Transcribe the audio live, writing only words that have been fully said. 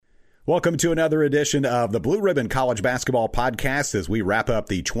Welcome to another edition of the Blue Ribbon College Basketball Podcast. As we wrap up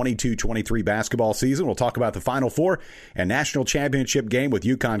the 22-23 basketball season, we'll talk about the Final Four and national championship game with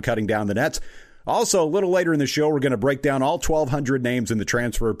UConn cutting down the nets. Also, a little later in the show, we're going to break down all 1,200 names in the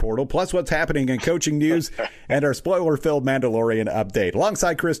transfer portal, plus what's happening in coaching news and our spoiler-filled Mandalorian update.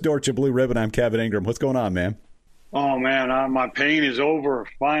 Alongside Chris Dortch of Blue Ribbon, I'm Kevin Ingram. What's going on, man? Oh, man, my pain is over,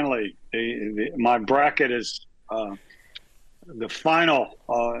 finally. My bracket is the final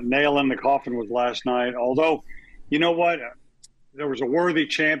nail in the coffin was last night. Although, you know what? There was a worthy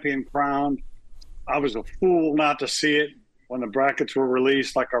champion crowned. I was a fool not to see it when the brackets were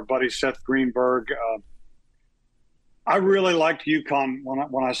released, like our buddy Seth Greenberg. I really liked UConn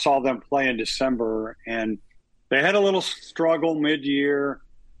when I saw them play in December, and they had a little struggle mid-year,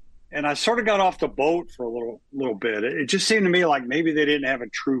 and I sort of got off the boat for a little bit. It just seemed to me like maybe they didn't have a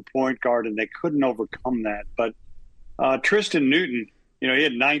true point guard, and they couldn't overcome that. But Tristan Newton, he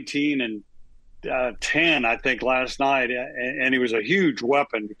had 19 and 10, I think, last night, and he was a huge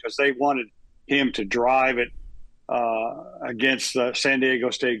weapon because they wanted him to drive it against the San Diego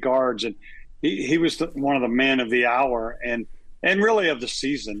State guards, and he was one of the men of the hour and really of the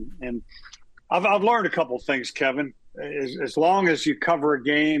season. And I've learned a couple of things, Kevin. As long as you cover a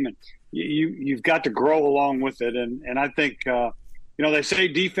game, and you've got to grow along with it. And I think they say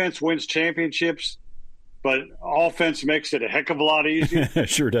defense wins championships, but offense makes it a heck of a lot easier.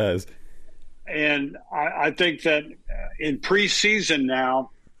 Sure does. And I think that in preseason now,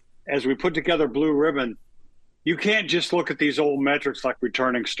 as we put together Blue Ribbon, you can't just look at these old metrics like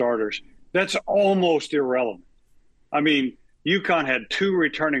returning starters. That's almost irrelevant. I mean, UConn had 2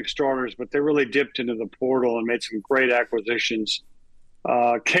 returning starters, but they really dipped into the portal and made some great acquisitions.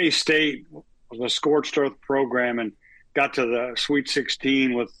 K-State was a scorched earth program and got to the Sweet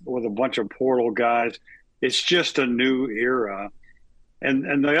 16 with a bunch of portal guys. It's just a new era.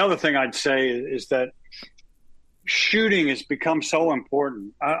 And the other thing I'd say is that shooting has become so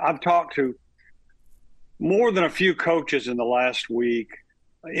important. I've talked to more than a few coaches in the last week,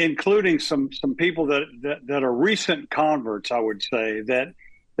 including some people that are recent converts, I would say, that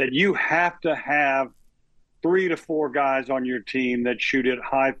you have to have 3 to 4 guys on your team that shoot at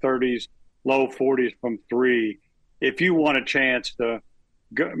high 30s, low 40s from 3 if you want a chance to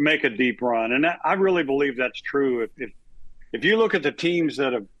make a deep run. And I really believe that's true. If you look at the teams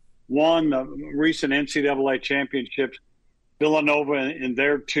that have won the recent NCAA championships, Villanova in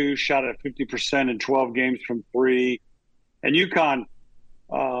their 2 shot at 50% in 12 games from 3. And UConn,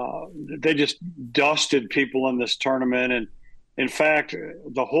 they just dusted people in this tournament. And in fact,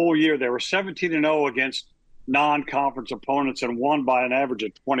 the whole year they were 17-0 against non-conference opponents and won by an average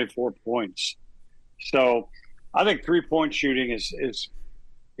of 24 points. So I think 3-point shooting is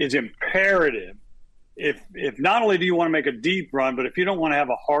imperative. If not only do you want to make a deep run, but if you don't want to have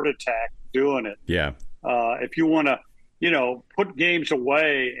a heart attack doing it, if you want to, put games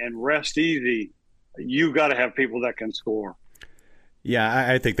away and rest easy, you got to have people that can score.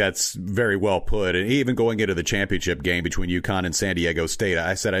 Yeah, I think that's very well put. And even going into the championship game between UConn and San Diego State,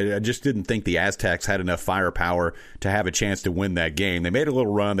 I said I just didn't think the Aztecs had enough firepower to have a chance to win that game. They made a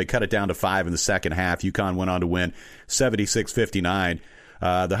little run. They cut it down to 5 in the second half. UConn went on to win 76-59.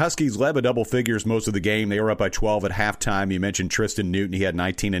 The Huskies led by double figures most of the game. They were up by 12 at halftime. You mentioned Tristan Newton. He had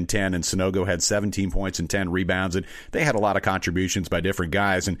 19 and 10, and Sonogo had 17 points and 10 rebounds. And they had a lot of contributions by different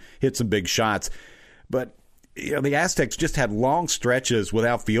guys and hit some big shots. But the Aztecs just had long stretches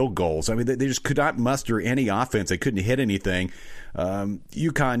without field goals. I mean, they just could not muster any offense. They couldn't hit anything.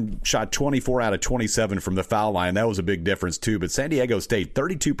 UConn shot 24 out of 27 from the foul line. That was a big difference, too. But San Diego State,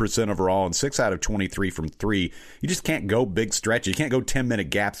 32% overall and 6 out of 23 from 3. You just can't go big stretches. You can't go 10-minute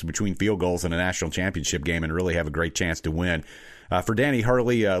gaps between field goals in a national championship game and really have a great chance to win. For Danny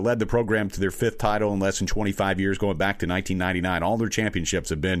Hurley, led the program to their 5th title in less than 25 years, going back to 1999. All their championships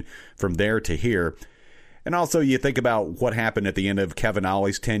have been from there to here. And also, you think about what happened at the end of Kevin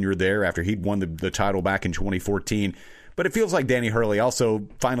Ollie's tenure there after he'd won the title back in 2014. But it feels like Danny Hurley also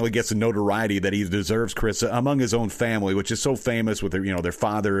finally gets the notoriety that he deserves, Chris, among his own family, which is so famous with their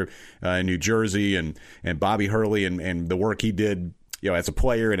father in New Jersey and Bobby Hurley and the work he did as a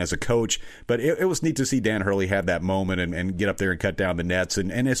player and as a coach. But it was neat to see Dan Hurley have that moment and get up there and cut down the nets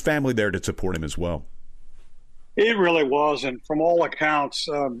and his family there to support him as well. It really was, and from all accounts,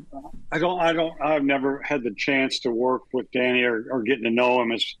 I've never had the chance to work with Danny or getting to know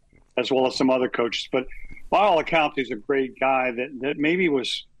him as well as some other coaches. But by all accounts, he's a great guy that maybe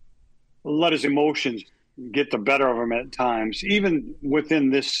let his emotions get the better of him at times, even within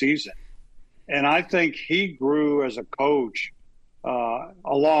this season. And I think he grew as a coach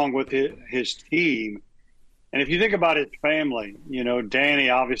along with his team And if you think about his family, you know, Danny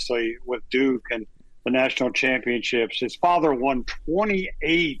obviously with Duke and the national championships. His father won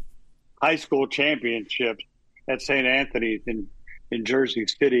 28 high school championships at St. Anthony's in Jersey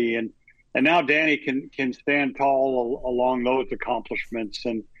City, and now Danny can stand tall along those accomplishments.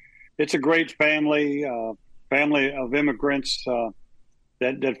 And it's a great family of immigrants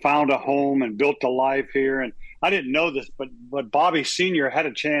that found a home and built a life here. And I didn't know this, but Bobby Sr. had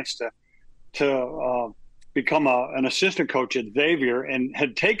a chance to become an assistant coach at Xavier and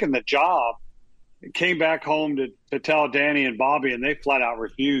had taken the job. Came back home to tell Danny and Bobby, and they flat out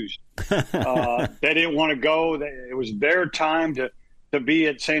refused. They didn't want to go. It was their time to be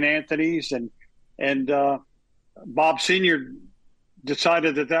at St. Anthony's, and Bob Sr.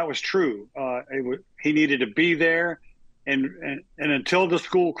 decided that was true. He needed to be there, and until the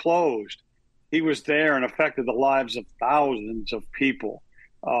school closed, he was there and affected the lives of thousands of people.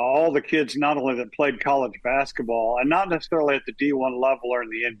 All the kids, not only that played college basketball, and not necessarily at the D1 level or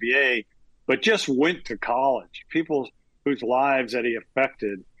in the NBA, but just went to college, people whose lives that he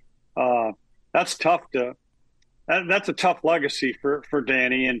affected. That's tough that's a tough legacy for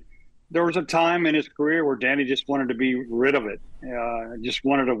Danny. And there was a time in his career where Danny just wanted to be rid of it. Just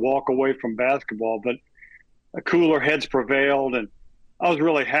wanted to walk away from basketball, but cooler heads prevailed. And I was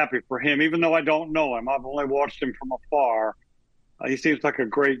really happy for him, even though I don't know him. I've only watched him from afar. He seems like a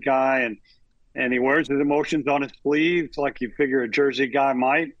great guy, and he wears his emotions on his sleeves like you figure a Jersey guy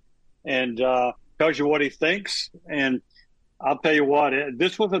might. And tells you what he thinks. And I'll tell you what,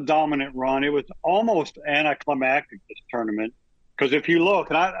 this was a dominant run. It was almost anticlimactic, this tournament, because if you look,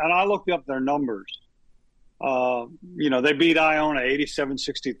 and I looked up their numbers, they beat Iona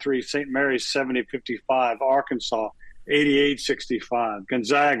 87-63, St. Mary's 70-55, Arkansas 88-65,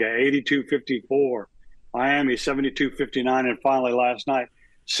 Gonzaga 82-54, Miami 72-59, and finally last night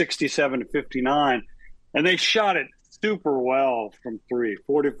 67-59. And they shot it super well from three,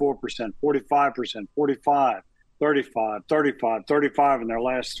 44%, 45%, 45, 35, 35, 35 in their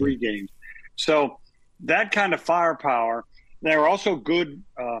last three games. So that kind of firepower. They were also good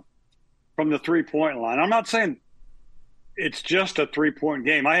from the three-point line. I'm not saying it's just a three-point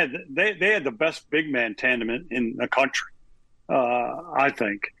game. They had the best big man tandem in the country, I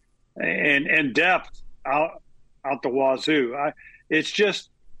think, and depth out the wazoo.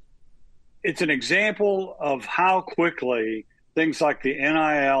 It's an example of how quickly things like the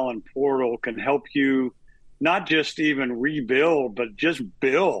NIL and portal can help you not just even rebuild, but just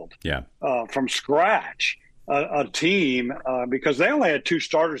build from scratch a team because they only had two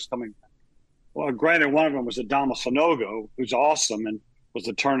starters coming back. Well, granted, one of them was Adama Sanogo, who's awesome and was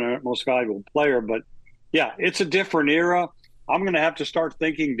the tournament most valuable player. But, yeah, it's a different era. I'm going to have to start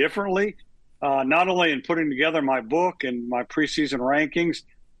thinking differently, not only in putting together my book and my preseason rankings,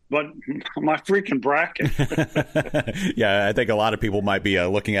 but my freaking bracket. Yeah, I think a lot of people might be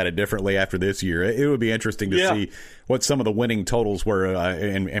looking at it differently after this year. It would be interesting to see what some of the winning totals were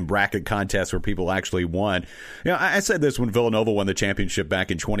in bracket contests where people actually won. I said this when Villanova won the championship back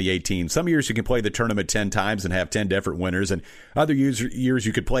in 2018. Some years you can play the tournament 10 times and have 10 different winners, and other years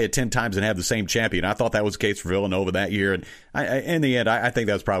you could play it 10 times and have the same champion. I thought that was the case for Villanova that year, and in the end, I think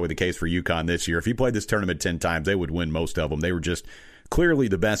that was probably the case for UConn this year. If you played this tournament 10 times, they would win most of them. They were just clearly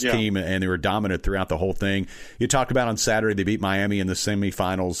the best team, and they were dominant throughout the whole thing. You talked about on Saturday, they beat Miami in the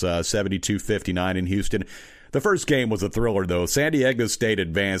semifinals, 72-59 in Houston. The first game was a thriller, though. San Diego State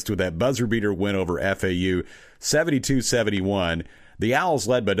advanced with that buzzer-beater win over FAU, 72-71. The Owls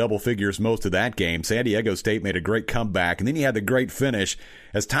led by double figures most of that game. San Diego State made a great comeback, and then you had the great finish.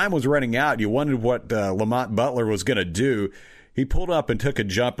 As time was running out, you wondered what Lamont Butler was going to do. He pulled up and took a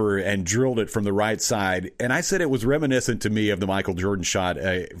jumper and drilled it from the right side. And I said it was reminiscent to me of the Michael Jordan shot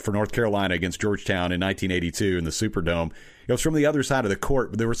for North Carolina against Georgetown in 1982 in the Superdome. It was from the other side of the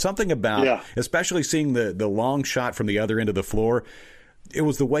court. But there was something about, especially seeing the long shot from the other end of the floor, it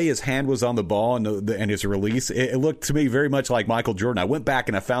was the way his hand was on the ball and his release. It looked to me very much like Michael Jordan. I went back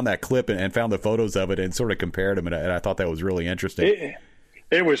and I found that clip and found the photos of it and sort of compared them, and I thought that was really interesting.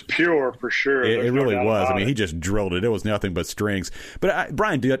 It was pure for sure. It really was. I mean, he just drilled it. It was nothing but strings. But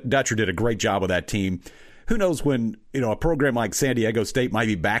Brian Dutcher did a great job with that team. Who knows when a program like San Diego State might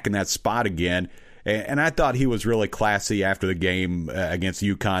be back in that spot again. And I thought he was really classy after the game against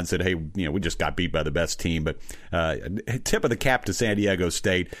UConn. Said, "Hey, we just got beat by the best team." But tip of the cap to San Diego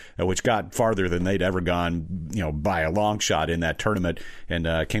State, which got farther than they'd ever gone, by a long shot in that tournament,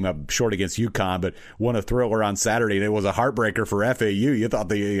 and came up short against UConn, but won a thriller on Saturday. And it was a heartbreaker for FAU. You thought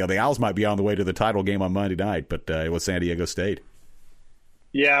the Owls might be on the way to the title game on Monday night, but it was San Diego State.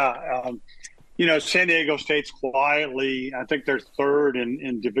 Yeah. San Diego State's quietly, I think they're third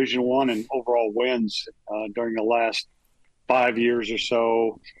in Division I in overall wins during the last 5 years or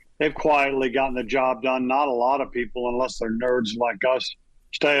so. They've quietly gotten the job done. Not a lot of people, unless they're nerds like us,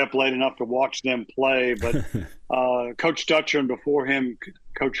 stay up late enough to watch them play. But Coach Dutcher and before him,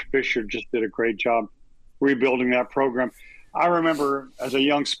 Coach Fisher just did a great job rebuilding that program. I remember as a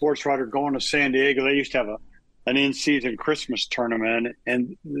young sports writer going to San Diego, they used to have an in-season Christmas tournament,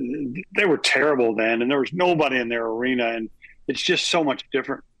 and they were terrible then, and there was nobody in their arena, and it's just so much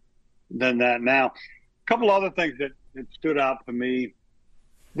different than that now. A couple other things that stood out to me.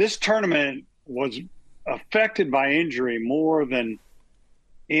 This tournament was affected by injury more than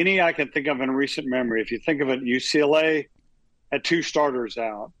any I can think of in recent memory. If you think of it, UCLA had 2 starters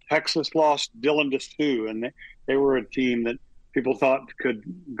out. Texas lost Dylan DeSue, and they were a team that people thought could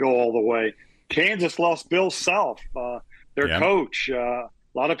go all the way. Kansas lost Bill Self, their coach. A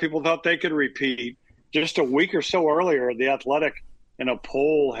lot of people thought they could repeat. Just a week or so earlier, The Athletic in a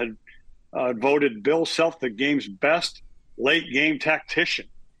poll had voted Bill Self the game's best late-game tactician.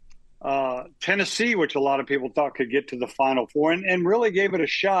 Tennessee, which a lot of people thought could get to the Final Four, and really gave it a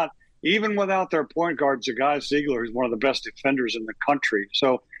shot, even without their point guard, Zagai Ziegler, who's one of the best defenders in the country.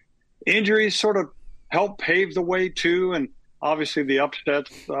 So injuries sort of helped pave the way, too, and obviously the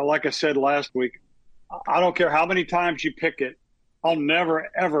upsets. Like I said last week, I don't care how many times you pick it, I'll never,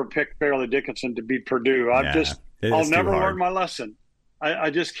 ever pick Fairleigh Dickinson to beat Purdue. I'll never learn my lesson.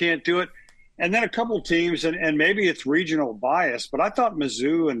 I just can't do it. And then a couple teams, and maybe it's regional bias, but I thought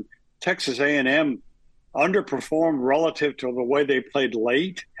Mizzou and Texas A&M underperformed relative to the way they played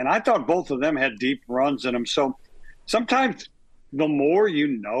late. And I thought both of them had deep runs in them. So sometimes the more you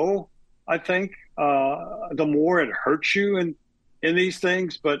know, I think, the more it hurts you in these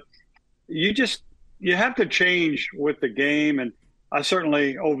things. But you have to change with the game. And I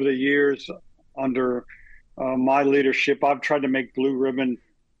certainly, over the years, under my leadership, I've tried to make Blue Ribbon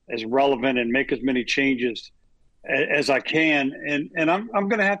as relevant and make as many changes as I can. And I'm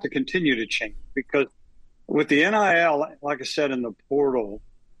going to have to continue to change, because with the NIL, like I said, in the portal,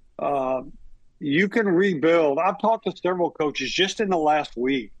 you can rebuild. I've talked to several coaches just in the last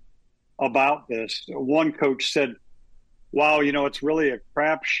week about this. One coach said, wow, it's really a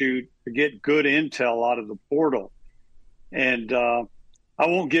crapshoot to get good intel out of the portal. And I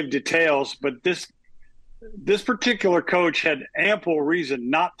won't give details, but this particular coach had ample reason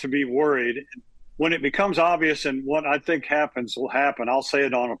not to be worried. When it becomes obvious and what I think happens will happen, I'll say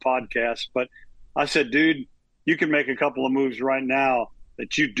it on a podcast. But I said, dude, you can make a couple of moves right now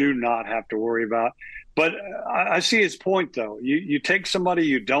that you do not have to worry about. But I see his point, though. You take somebody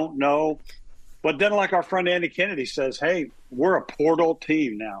you don't know, but then like our friend Andy Kennedy says, hey, we're a portal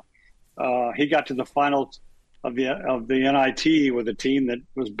team now. He got to the finals of the NIT with a team that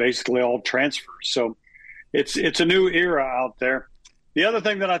was basically all transfers. So it's a new era out there. The other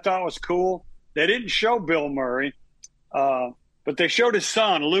thing that I thought was cool, they didn't show Bill Murray, but they showed his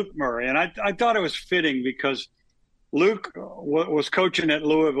son, Luke Murray. And I thought it was fitting because Luke was coaching at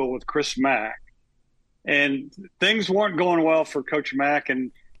Louisville with Chris Mack. And things weren't going well for Coach Mack,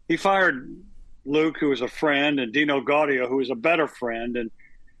 and he fired Luke, who was a friend, and Dino Gaudio, who was a better friend, and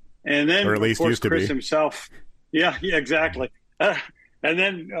then or at least of course, used to Chris be. himself. Yeah, exactly. And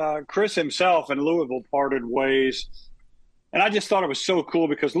then Chris himself and Louisville parted ways, and I just thought it was so cool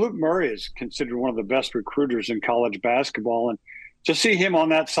because Luke Murray is considered one of the best recruiters in college basketball, and to see him on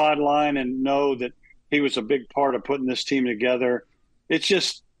that sideline and know that he was a big part of putting this team together, it's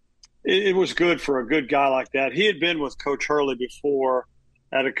just. It was good for a good guy like that. He had been with Coach Hurley before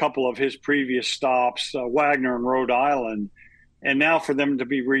at a couple of his previous stops, Wagner and Rhode Island. And now for them to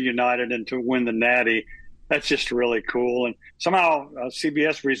be reunited and to win the Natty, that's just really cool. And somehow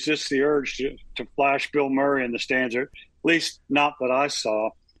CBS resists the urge to flash Bill Murray in the stands, or at least not that I saw.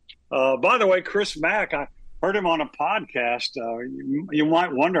 By the way, Chris Mack, I heard him on a podcast. You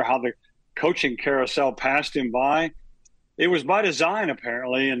might wonder how the coaching carousel passed him by. It was by design,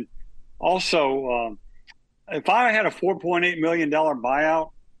 apparently. And also, if I had a $4.8 million buyout,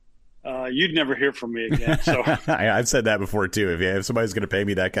 you'd never hear from me again. So I've said that before, too. If somebody's going to pay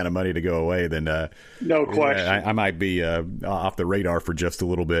me that kind of money to go away, then no question. I might be off the radar for just a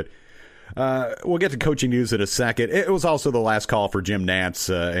little bit. We'll get to coaching news in a second. It was also the last call for Jim Nantz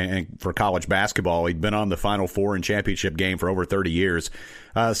and for college basketball. He'd been on the Final Four and championship game for over 30 years.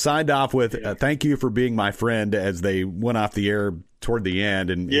 Signed off with, thank you for being my friend, as they went off the air toward the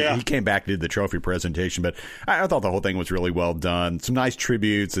end. And he came back and did the trophy presentation. But I thought the whole thing was really well done. Some nice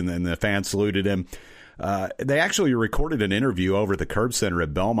tributes, and then the fans saluted him. They actually recorded an interview over at the Curb Center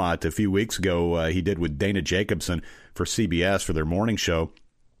at Belmont a few weeks ago. He did with Dana Jacobson for CBS for their morning show.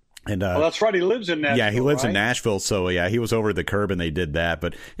 And well, that's right. He lives in Nashville. Yeah, he lives right? in Nashville. So yeah, he was over at the Curb and they did that.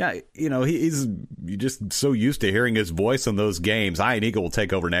 But yeah, he's just so used to hearing his voice on those games. Ian Eagle will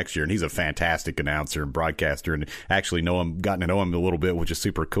take over next year, and he's a fantastic announcer and broadcaster, and actually gotten to know him a little bit, which is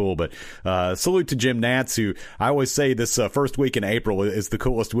super cool. But salute to Jim Nantz, who I always say this first week in April is the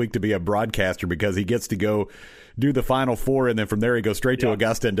coolest week to be a broadcaster because he gets to go do the Final Four, and then from there he goes straight to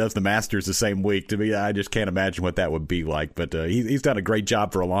Augusta and does the Masters the same week. To me, I just can't imagine what that would be like. But he's done a great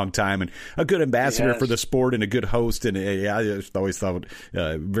job for a long time, and a good ambassador for the sport, and a good host. And I just always thought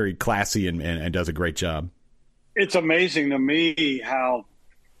very classy and does a great job. It's amazing to me how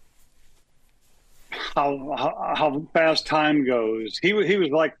fast time goes. He was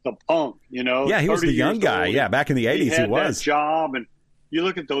like the punk, Yeah, he was the young guy. Yeah, back in the 80s, he was. That job, and you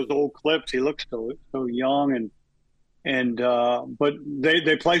look at those old clips. He looks so young, but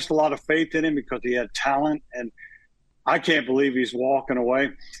they placed a lot of faith in him because he had talent, and I can't believe he's walking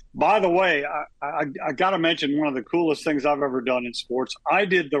away. By the way, I got to mention one of the coolest things I've ever done in sports. I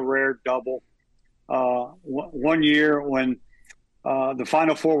did the rare double one year when the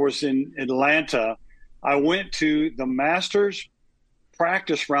Final Four was in Atlanta. I went to the Masters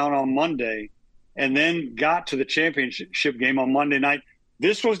practice round on Monday and then got to the championship game on Monday night.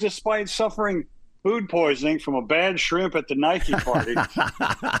 This was despite suffering food poisoning from a bad shrimp at the Nike party.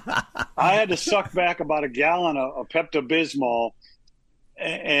 I had to suck back about a gallon of Pepto-Bismol,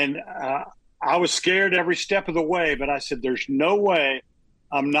 and I was scared every step of the way, but I said, there's no way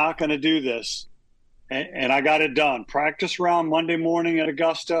I'm not going to do this. And I got it done. Practice round Monday morning at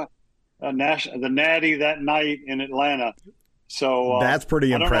Augusta, the Natty that night in Atlanta. So that's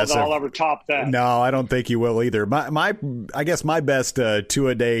pretty impressive. I don't know that I'll ever top that. No, I don't think you will either. I guess my best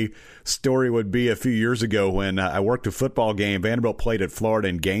two-a-day story would be a few years ago when I worked a football game. Vanderbilt played at Florida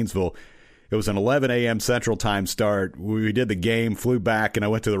in Gainesville. It was an 11 a.m. Central Time start. We did the game, flew back, and I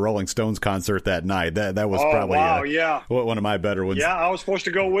went to the Rolling Stones concert that night. That was probably one of my better ones. Yeah, I was supposed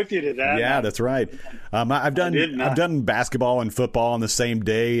to go with you to that. Yeah, that's right. I've done basketball and football on the same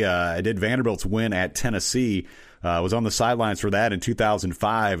day. I did Vanderbilt's win at Tennessee. I was on the sidelines for that in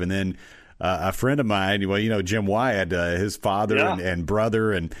 2005, and then a friend of mine, Jim Wyatt, his father and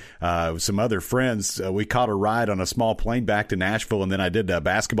brother and some other friends, we caught a ride on a small plane back to Nashville, and then I did a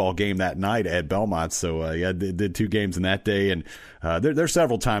basketball game that night at Belmont. So I did two games in that day, and there's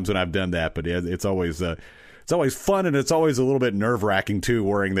several times when I've done that, but it's always fun, and it's always a little bit nerve-wracking too,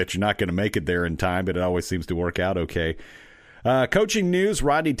 worrying that you're not going to make it there in time, but it always seems to work out okay. Coaching news,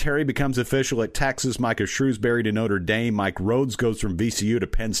 Rodney Terry becomes official at Texas, Micah Shrewsbury to Notre Dame, Mike Rhodes goes from VCU to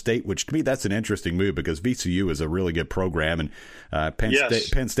Penn State, which to me that's an interesting move because VCU is a really good program, and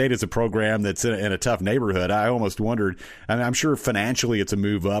Penn State is a program that's in a tough neighborhood. I almost wondered, I'm sure financially it's a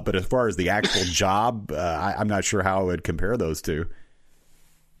move up, but as far as the actual job, I'm not sure how I would compare those two.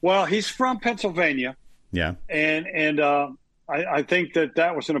 Well, he's from Pennsylvania. Yeah. And I think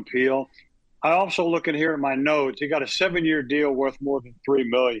that was an appeal. I also looking here at my notes. He got a 7-year deal worth more than $3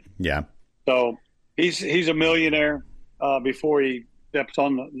 million. Yeah. So he's a millionaire before he steps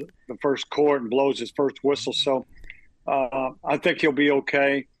on the first court and blows his first whistle. So I think he'll be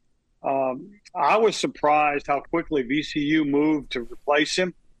okay. I was surprised how quickly VCU moved to replace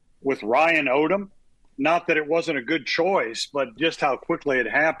him with Ryan Odom. Not that it wasn't a good choice, but just how quickly it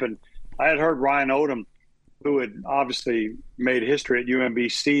happened. I had heard Ryan Odom, who had obviously made history at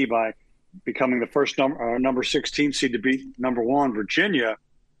UMBC by becoming the first number 16 seed to beat number 1 Virginia,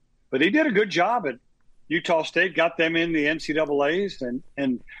 but he did a good job at Utah State, got them in the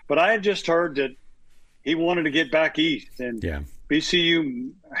NCAAs, but I had just heard that he wanted to get back east, and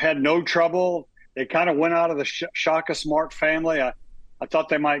VCU had no trouble. They kind of went out of the Shaka Smart family. I thought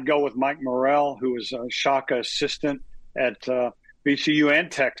they might go with Mike Morrell, who was a Shaka assistant at VCU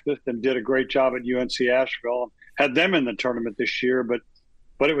and Texas, and did a great job at UNC Asheville. Had them in the tournament this year, but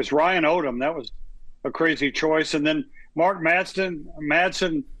it was Ryan Odom. That was a crazy choice. And then Mark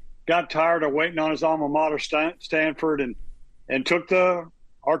Madsen got tired of waiting on his alma mater, Stanford, and took the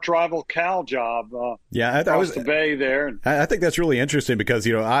arch rival Cal job. Across the bay there. I think that's really interesting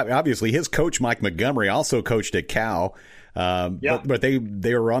because obviously his coach Mike Montgomery also coached at Cal. But they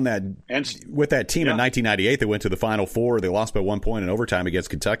were on that with that team in 1998. They went to the Final Four. They lost by 1 point in overtime against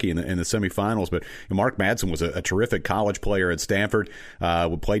Kentucky in the semifinals. But Mark Madsen was a terrific college player at Stanford.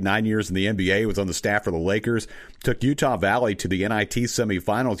 Played 9 years in the NBA. Was on the staff for the Lakers. Took Utah Valley to the NIT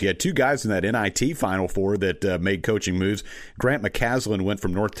semifinals. You had two guys in that NIT Final Four that made coaching moves. Grant McCaslin went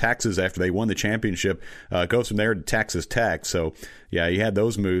from North Texas after they won the championship. Goes from there to Texas Tech. So yeah, he had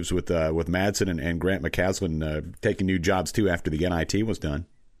those moves with Madsen and Grant McCaslin taking new jobs too after the NIT was done.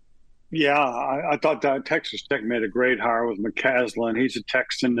 Yeah, I thought that Texas Tech made a great hire with McCaslin. He's a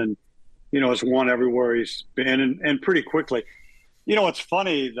Texan and, has won everywhere he's been and pretty quickly. It's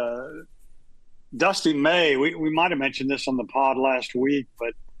funny, the Dusty May, we might have mentioned this on the pod last week,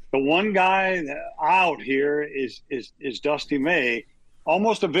 but the one guy out here is Dusty May,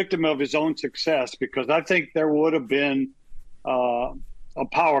 almost a victim of his own success, because I think there would have been a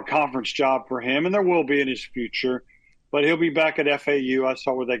power conference job for him, and there will be in his future. But he'll be back at FAU. I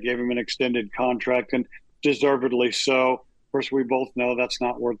saw where they gave him an extended contract, and deservedly so. Of course, we both know that's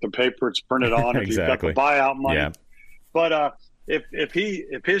not worth the paper it's printed on if Exactly. you've got the buyout money. Yeah. But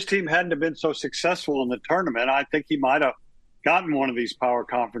if his team hadn't have been so successful in the tournament, I think he might have gotten one of these power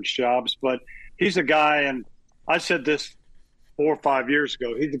conference jobs. But he's a guy, and I said this 4 or 5 years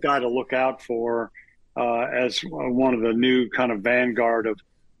ago, he's the guy to look out for as one of the new kind of vanguard of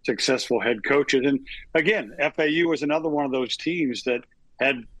successful head coaches. And again, FAU was another one of those teams that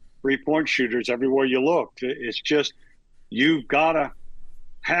had 3-point shooters everywhere you looked. It's just, you've got to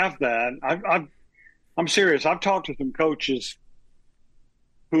have that. I'm serious. I've talked to some coaches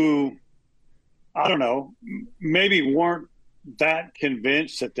who, I don't know, maybe weren't that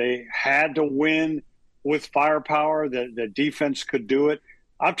convinced that they had to win with firepower, that the defense could do it.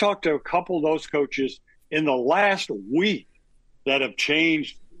 I've talked to a couple of those coaches in the last week that have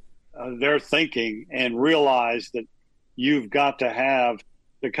changed their thinking and realized that you've got to have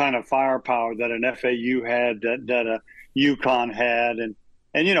the kind of firepower that an FAU had, that a UConn had. And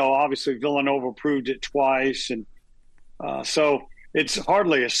obviously Villanova proved it twice. And so it's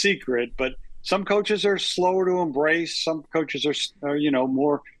hardly a secret, but some coaches are slower to embrace. Some coaches are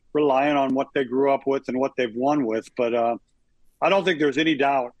more reliant on what they grew up with and what they've won with. But I don't think there's any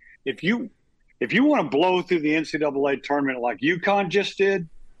doubt. If you want to blow through the NCAA tournament like UConn just did,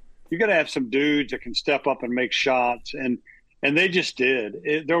 you got to have some dudes that can step up and make shots. And they just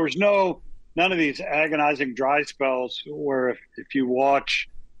did. There was none of these agonizing dry spells where if you watch,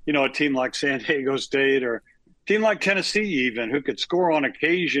 a team like San Diego State or a team like Tennessee even, who could score on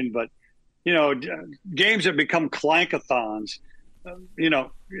occasion, but, games have become clankathons.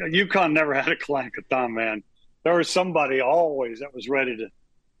 UConn never had a clankathon, man. There was somebody always that was ready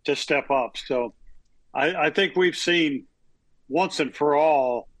to step up. So I think we've seen once and for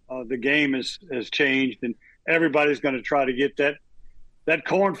all, the game has changed, and everybody's going to try to get that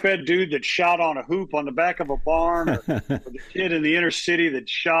corn-fed dude that shot on a hoop on the back of a barn, or the kid in the inner city that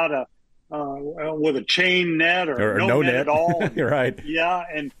shot with a chain net or no net at all. You're right. Yeah,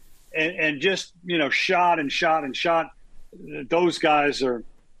 and just shot and shot and shot. Those guys are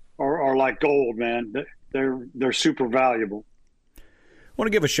like gold, man. They're super valuable. I want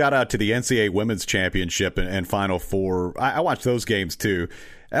to give a shout out to the NCAA Women's Championship and Final Four. I watched those games too.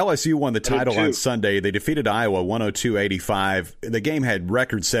 LSU won the title on Sunday. They defeated Iowa 102-85. The game had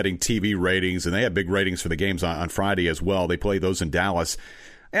record-setting TV ratings, and they had big ratings for the games on Friday as well. They played those in Dallas.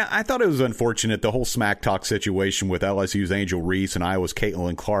 I thought it was unfortunate, the whole smack talk situation with LSU's Angel Reese and Iowa's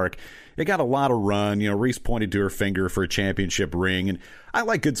Caitlin Clark. It got a lot of run. Reese pointed to her finger for a championship ring. And I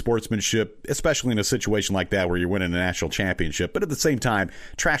like good sportsmanship, especially in a situation like that where you're winning a national championship. But at the same time,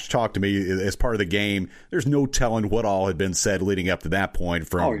 trash talk to me is part of the game. There's no telling what all had been said leading up to that point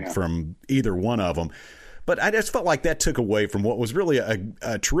from either one of them. But I just felt like that took away from what was really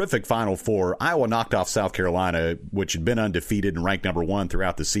a terrific Final Four. Iowa knocked off South Carolina, which had been undefeated and ranked number 1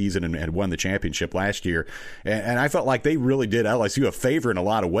 throughout the season and had won the championship last year. And I felt like they really did LSU a favor in a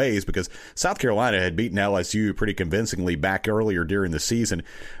lot of ways, because South Carolina had beaten LSU pretty convincingly back earlier during the season.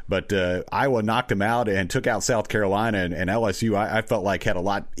 But Iowa knocked them out and took out South Carolina, and LSU, I felt like, had a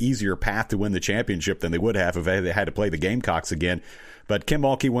lot easier path to win the championship than they would have if they had to play the Gamecocks again. But Kim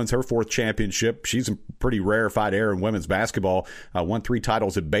Mulkey wins her 4th championship. She's a pretty rarefied air in women's basketball. Won 3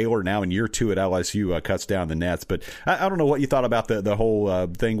 titles at Baylor. Now in year 2 at LSU, cuts down the nets. But I don't know what you thought about the whole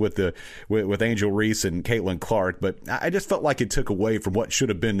thing with Angel Reese and Caitlin Clark. But I just felt like it took away from what should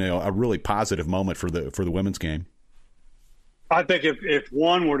have been a really positive moment for the women's game. I think if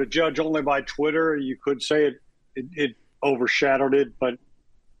one were to judge only by Twitter, you could say it overshadowed it. But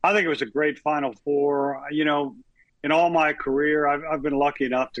I think it was a great Final Four. In all my career, I've been lucky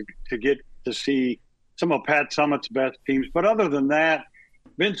enough to get to see some of Pat Summitt's best teams. But other than that,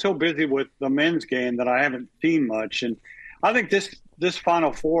 been so busy with the men's game that I haven't seen much. And I think this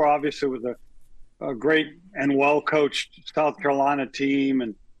Final Four, obviously, was a great and well-coached South Carolina team.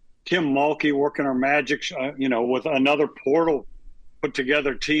 And Kim Mulkey working her magic, with another portal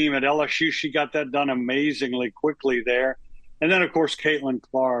put-together team at LSU. She got that done amazingly quickly there. And then, of course, Caitlin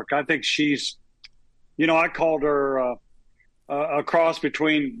Clark. I think she's I called her a cross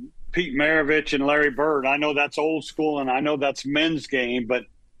between Pete Maravich and Larry Bird. I know that's old school, and I know that's men's game, but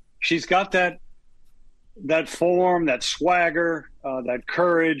she's got that form, that swagger, that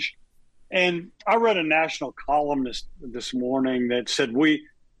courage. And I read a national columnist this morning that said we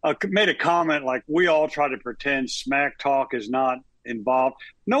made a comment like we all try to pretend smack talk is not involved.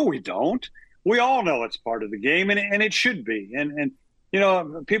 No, we don't. We all know it's part of the game, and it should be. And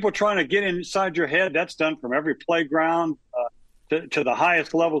people trying to get inside your head, that's done from every playground to the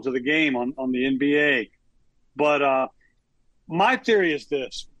highest levels of the game on the NBA. But my theory is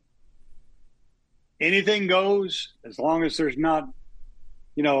this. Anything goes as long as there's not,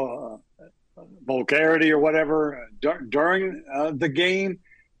 vulgarity or whatever during the game.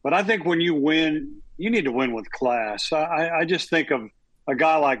 But I think when you win, you need to win with class. I just think of a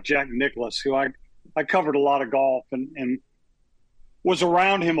guy like Jack Nicklaus, who I covered a lot of golf and was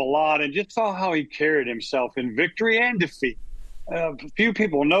around him a lot and just saw how he carried himself in victory and defeat. Few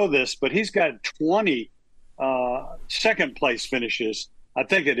people know this, but he's got 20 second place finishes, I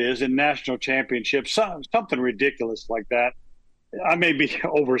think it is, in national championships, something ridiculous like that. I may be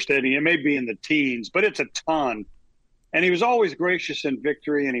overstating. It may be in the teens, but it's a ton. And he was always gracious in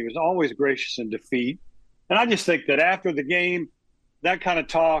victory, and he was always gracious in defeat. And I just think that after the game, that kind of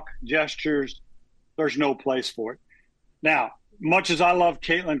talk, gestures, there's no place for it. Now, much as I love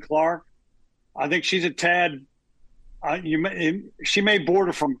Caitlin Clark, I think she's a tad she may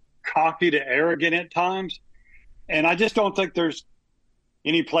border from cocky to arrogant at times. And I just don't think there's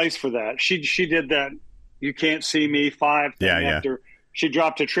any place for that. She did that "you can't see me" five after she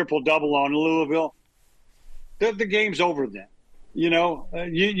dropped a triple-double on Louisville. The game's over then. You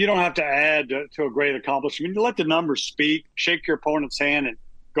don't have to add to a great accomplishment. You let the numbers speak, shake your opponent's hand, and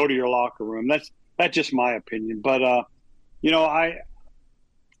go to your locker room. That's just my opinion. But, I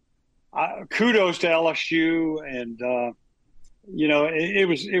kudos to LSU, and,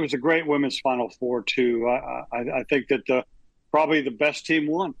 it was a great women's Final Four, too. I think that probably the best team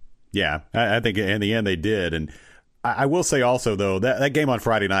won. Yeah, I think in the end they did. And I will say also, though, that game on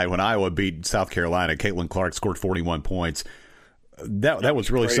Friday night when Iowa beat South Carolina, Caitlin Clark scored 41 points. That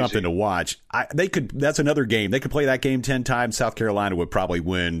was really crazy. Something to watch. That's another game. They could play that game 10 times. South Carolina would probably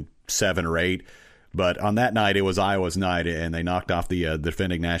win 7 or 8. But on that night, it was Iowa's night, and they knocked off the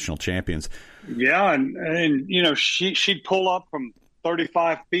defending national champions. Yeah, and she'd pull up from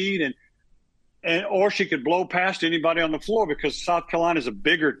 35 feet, or she could blow past anybody on the floor because South Carolina's a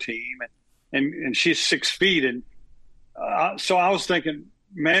bigger team, and she's 6 feet. And so I was thinking,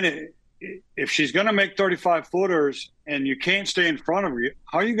 man, if she's going to make 35-footers and you can't stay in front of her,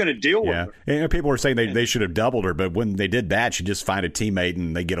 how are you going to deal with her? And people were saying they should have doubled her, but when they did that, she just find a teammate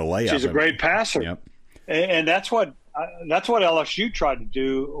and they get a layup. She's a great passer. Yep. And that's what LSU tried to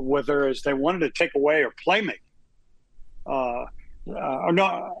do with her, is they wanted to take away her playmaking.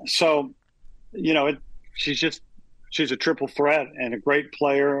 So, she's a triple threat and a great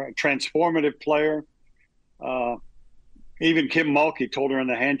player, a transformative player. Even Kim Mulkey told her in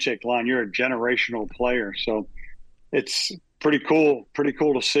the handshake line, "You're a generational player." So it's pretty cool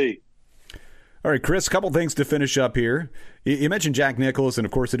to see. All right, Chris, a couple things to finish up here. You mentioned Jack Nicklaus, and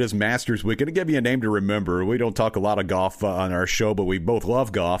of course it is Masters Week. To give you a name to remember, we don't talk a lot of golf on our show, but we both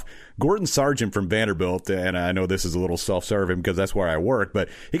love golf. Gordon Sargent from Vanderbilt, and I know this is a little self-serving because that's where I work, but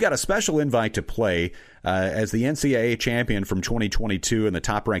he got a special invite to play as the NCAA champion from 2022 and the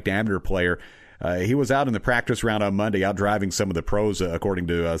top-ranked amateur player. He was out in the practice round on Monday, out driving some of the pros, according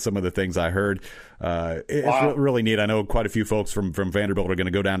to some of the things I heard. It's really neat. I know quite a few folks from Vanderbilt are going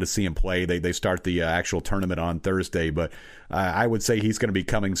to go down to see him play. They start the actual tournament on Thursday, but I would say he's going to be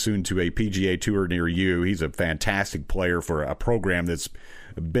coming soon to a PGA Tour near you. He's a fantastic player for a program that's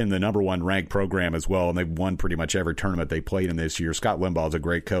been the number one ranked program as well, and they've won pretty much every tournament they played in this year. Scott Limbaugh is a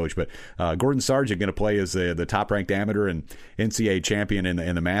great coach, but Gordon Sargent going to play as the top-ranked amateur and NCAA champion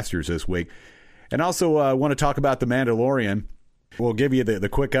in the Masters this week. And also want to talk about The Mandalorian. We'll give you the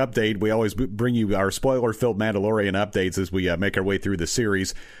quick update. We always bring you our spoiler-filled Mandalorian updates as we make our way through the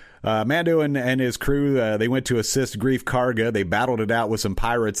series. Mando and his crew, they went to assist Greef Karga. They battled it out with some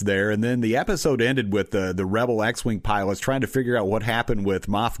pirates there. And then the episode ended with the Rebel X-Wing pilots trying to figure out what happened with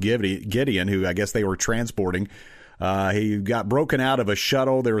Moff Gideon, who I guess they were transporting. He got broken out of a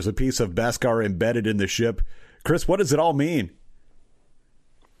shuttle. There was a piece of Beskar embedded in the ship. Chris, what does it all mean?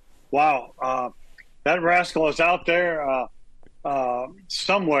 Wow. That rascal is out there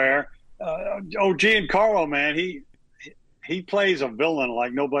somewhere. Giancarlo, man, he plays a villain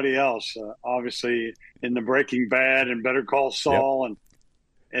like nobody else. Obviously, in the Breaking Bad and Better Call Saul, yep.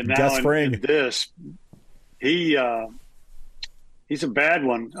 and now in this, he's a bad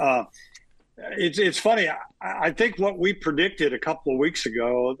one. It's funny. I think what we predicted a couple of weeks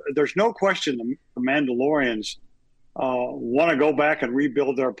ago. There's no question the Mandalorians want to go back and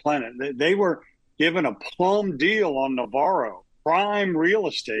rebuild their planet. They were given a plum deal on Navarro, prime real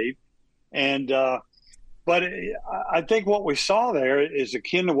estate. And but I think what we saw there is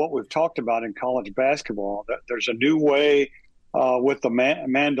akin to what we've talked about in college basketball. There's a new way with the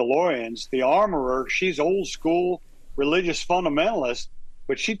Mandalorians. The armorer, she's old school religious fundamentalist,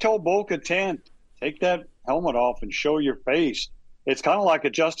 but she told Bo-Katan, take that helmet off and show your face. It's kind of like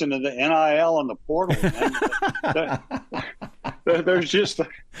adjusting to the NIL and the portal. There's just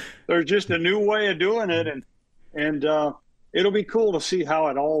a new way of doing it, and it'll be cool to see how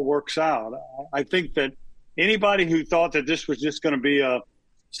it all works out. I think that anybody who thought that this was just going to be a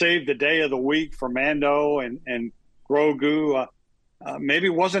save the day of the week for Mando and Grogu maybe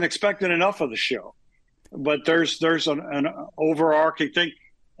wasn't expecting enough of the show. But there's an overarching thing,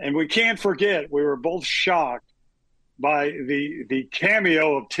 and we can't forget we were both shocked by the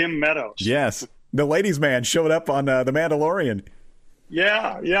cameo of Tim Meadows. Yes, the ladies' man showed up on The Mandalorian.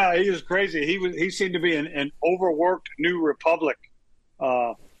 Yeah, he was crazy. He seemed to be an overworked New Republic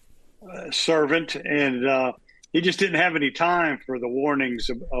servant, and he just didn't have any time for the warnings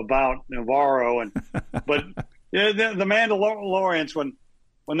about Navarro. But yeah, the Mandalorians,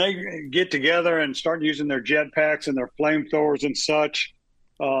 when they get together and start using their jetpacks and their flamethrowers and such,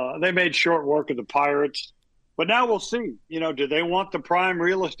 they made short work of the pirates. But now we'll see. Do they want the prime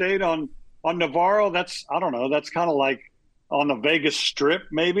real estate on Navarro? I don't know. That's kind of like on the Vegas Strip,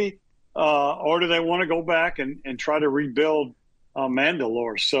 maybe. Or do they want to go back and try to rebuild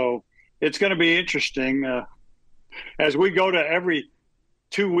Mandalore? So it's going to be interesting as we go to every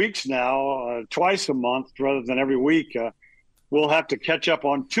 2 weeks now, twice a month rather than every week. We'll have to catch up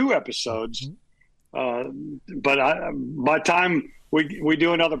on 2 episodes. But by the time we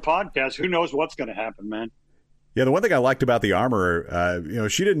do another podcast, who knows what's going to happen, man. Yeah, the one thing I liked about the armorer,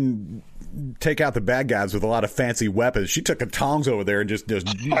 she didn't take out the bad guys with a lot of fancy weapons. She took the tongs over there and just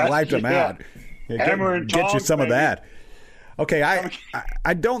wiped them out. Hammer and tongs, get you some baby. of that. Okay,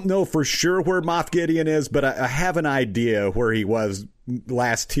 I don't know for sure where Moff Gideon is, but I have an idea where he was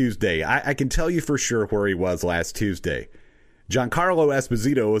last Tuesday. I can tell you for sure where he was last Tuesday. Giancarlo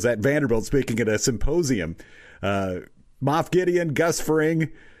Esposito was at Vanderbilt speaking at a symposium. Moff Gideon, Gus Fring.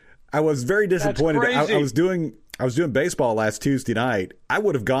 I was very disappointed. I was doing baseball last Tuesday night. I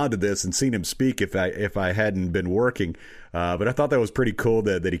would have gone to this and seen him speak if I hadn't been working. But I thought that was pretty cool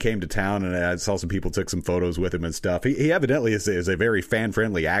that he came to town, and I saw some people took some photos with him and stuff. He evidently is a very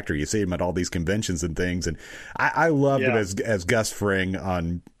fan-friendly actor. You see him at all these conventions and things, and I loved him as Gus Fring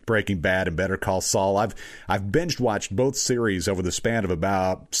on Breaking Bad and Better Call Saul. I've binge watched both series over the span of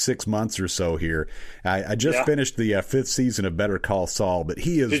about 6 months or so here. I just finished the 5th season of Better Call Saul, but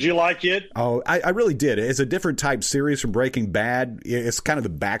he is. Did you like it? Oh, I really did. It's a different type series from Breaking Bad. It's kind of the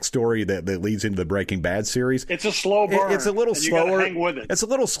backstory that leads into the Breaking Bad series. It's a slow burn. It's a little slower. You gotta hang with it. It's a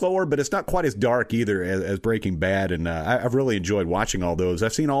little slower, but it's not quite as dark either as Breaking Bad. And I've really enjoyed watching all those.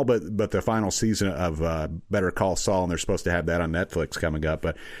 I've seen all but the final season of Better Call Saul, and they're supposed to have that on Netflix coming up.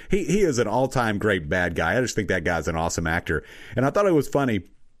 But he is an all-time great bad guy. I just think that guy's an awesome actor. And I thought it was funny,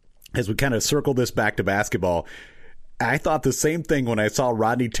 as we kind of circle this back to basketball, I thought the same thing when I saw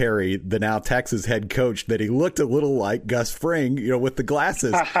Rodney Terry, the now Texas head coach, that he looked a little like Gus Fring, with the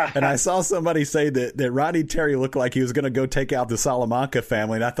glasses. And I saw somebody say that Rodney Terry looked like he was going to go take out the Salamanca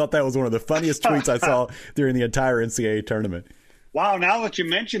family. And I thought that was one of the funniest tweets I saw during the entire NCAA tournament. Wow, now that you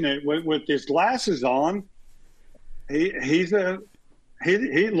mention it, with his glasses on, he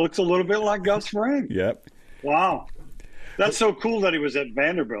looks a little bit like Gus Fring. Yep. Wow. That's so cool that he was at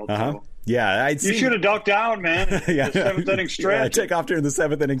Vanderbilt. Uh-huh. Yeah, you should have ducked out, man. The 7th inning stretch. Take off during the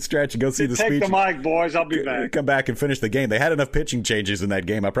 7th inning stretch and go see the speech. Take the mic, boys. I'll be back. Come back and finish the game. They had enough pitching changes in that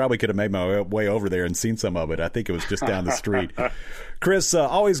game. I probably could have made my way over there and seen some of it. I think it was just down the street. Chris,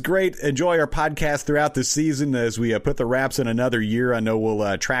 always great. Enjoy our podcast throughout the season as we put the wraps in another year. I know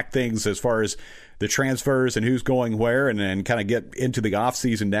we'll track things as far as the transfers and who's going where, and then kind of get into the off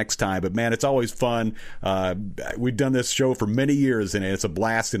season next time. But man, it's always fun. We've done this show for many years, and it's a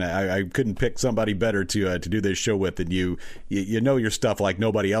blast. And I couldn't pick somebody better to do this show with than you. You know your stuff like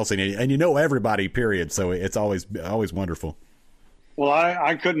nobody else, and you know everybody. Period. So it's always wonderful. Well,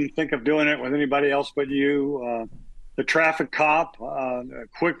 I couldn't think of doing it with anybody else but you. The traffic cop,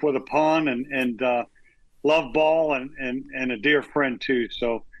 quick with a pun, and love ball, and a dear friend too.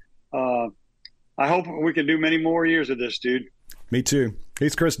 So. I hope we can do many more years of this, dude. Me too.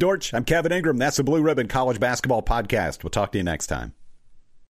 He's Chris Dortch. I'm Kevin Ingram. That's the Blue Ribbon College Basketball Podcast. We'll talk to you next time.